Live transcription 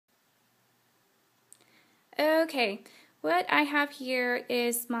Okay, what I have here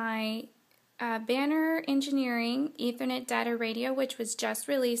is my Banner Engineering Ethernet Data Radio, which was just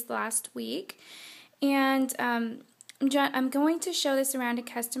released last week. And I'm going to show this around to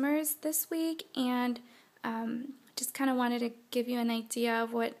customers this week, and just kind of wanted to give you an idea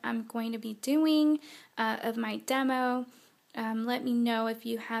of what I'm going to be doing, of my demo. Let me know if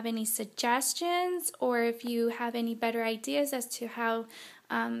you have any suggestions or if you have any better ideas as to how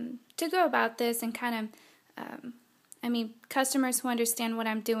to go about this, and kind of customers who understand what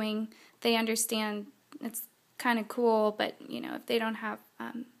I'm doing, they understand it's kind of cool, but, if they don't have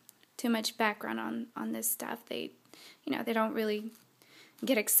too much background on this stuff, they don't really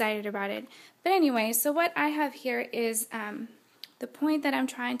get excited about it. But anyway, so what I have here is the point that I'm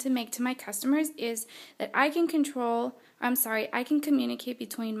trying to make to my customers is that I can communicate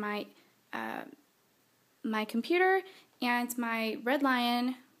between my my computer and my Red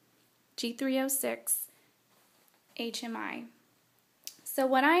Lion G306 HMI. So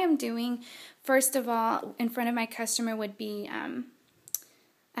what I am doing, first of all, in front of my customer would be,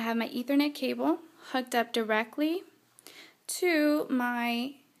 I have my Ethernet cable hooked up directly to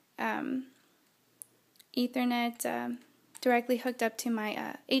my Ethernet, directly hooked up to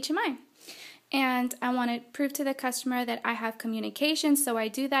my HMI. And I want to prove to the customer that I have communication, so I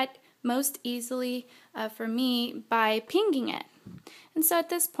do that most easily for me by pinging it. And so at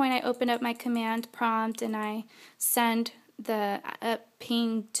this point, I open up my command prompt and I send the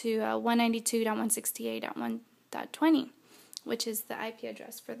ping to 192.168.1.20, which is the IP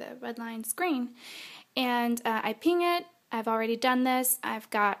address for the red line screen. And I ping it. I've already done this. I've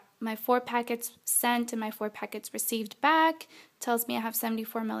got my 4 packets sent and my 4 packets received back. Tells me I have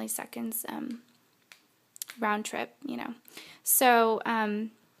 74 milliseconds round trip, So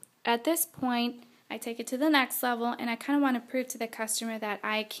at this point, I take it to the next level, and I kind of want to prove to the customer that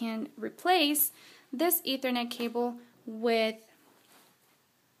I can replace this Ethernet cable with,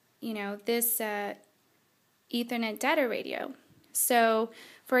 this Ethernet data radio. So,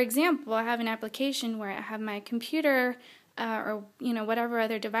 for example, I have an application where I have my computer or whatever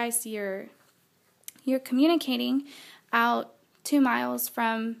other device you're communicating out 2 miles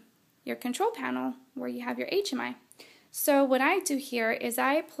from your control panel where you have your HMI. So what I do here is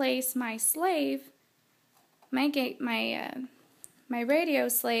I place my slave, my radio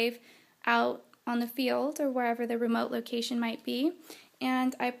slave, out on the field or wherever the remote location might be,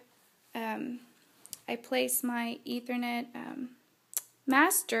 and I place my Ethernet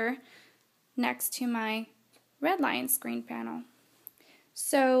master next to my Red Lion screen panel.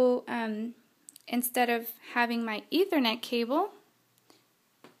 So instead of having my Ethernet cable,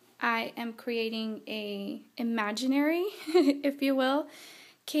 I am creating a imaginary, if you will,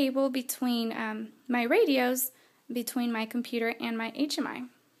 cable between my radios, between my computer and my HMI.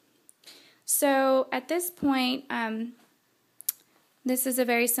 So at this point, this is a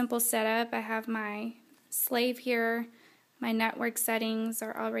very simple setup. I have my slave here. My network settings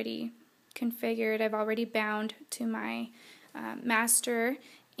are already configured. I've already bound to my master,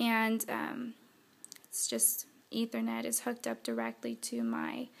 and it's just Ethernet is hooked up directly to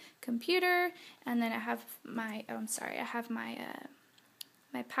my computer, and then I have my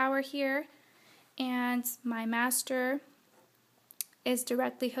my power here, and my master is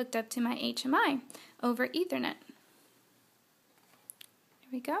directly hooked up to my HMI over Ethernet.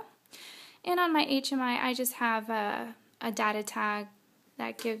 There we go. And on my HMI, I just have a data tag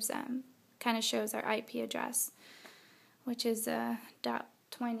that gives kind of shows our IP address, which is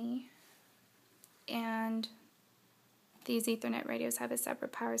 .20, and these Ethernet radios have a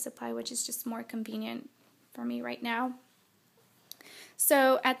separate power supply, which is just more convenient for me right now.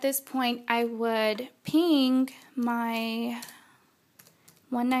 So at this point, I would ping my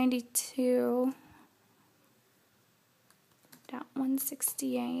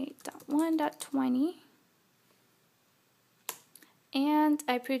 192.168.1.20, and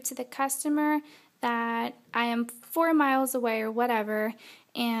I prove to the customer that I am 4 miles away or whatever,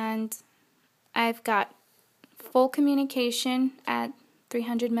 and I've got full communication at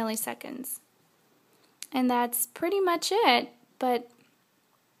 300 milliseconds. And that's pretty much it, but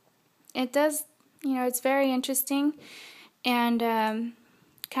it does, it's very interesting, and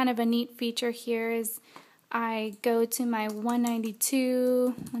kind of a neat feature here is I go to my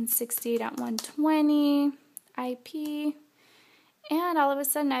 192.168.120 IP, and all of a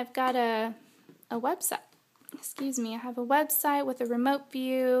sudden I've got a website. I have a website with a remote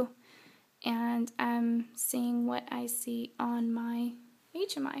view, and I'm seeing what I see on my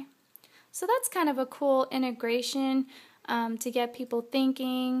HMI. So that's kind of a cool integration to get people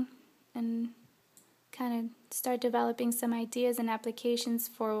thinking and kind of start developing some ideas and applications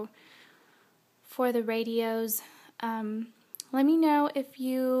for for the radios. Let me know if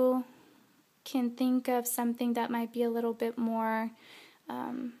you can think of something that might be a little bit more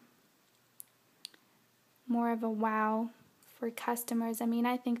of a wow for customers. I mean,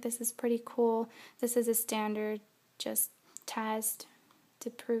 I think this is pretty cool. This is a standard just test to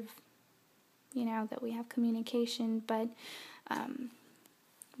prove, that we have communication, but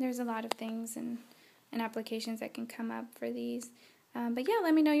there's a lot of things and applications that can come up for these. But yeah,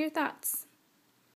 let me know your thoughts.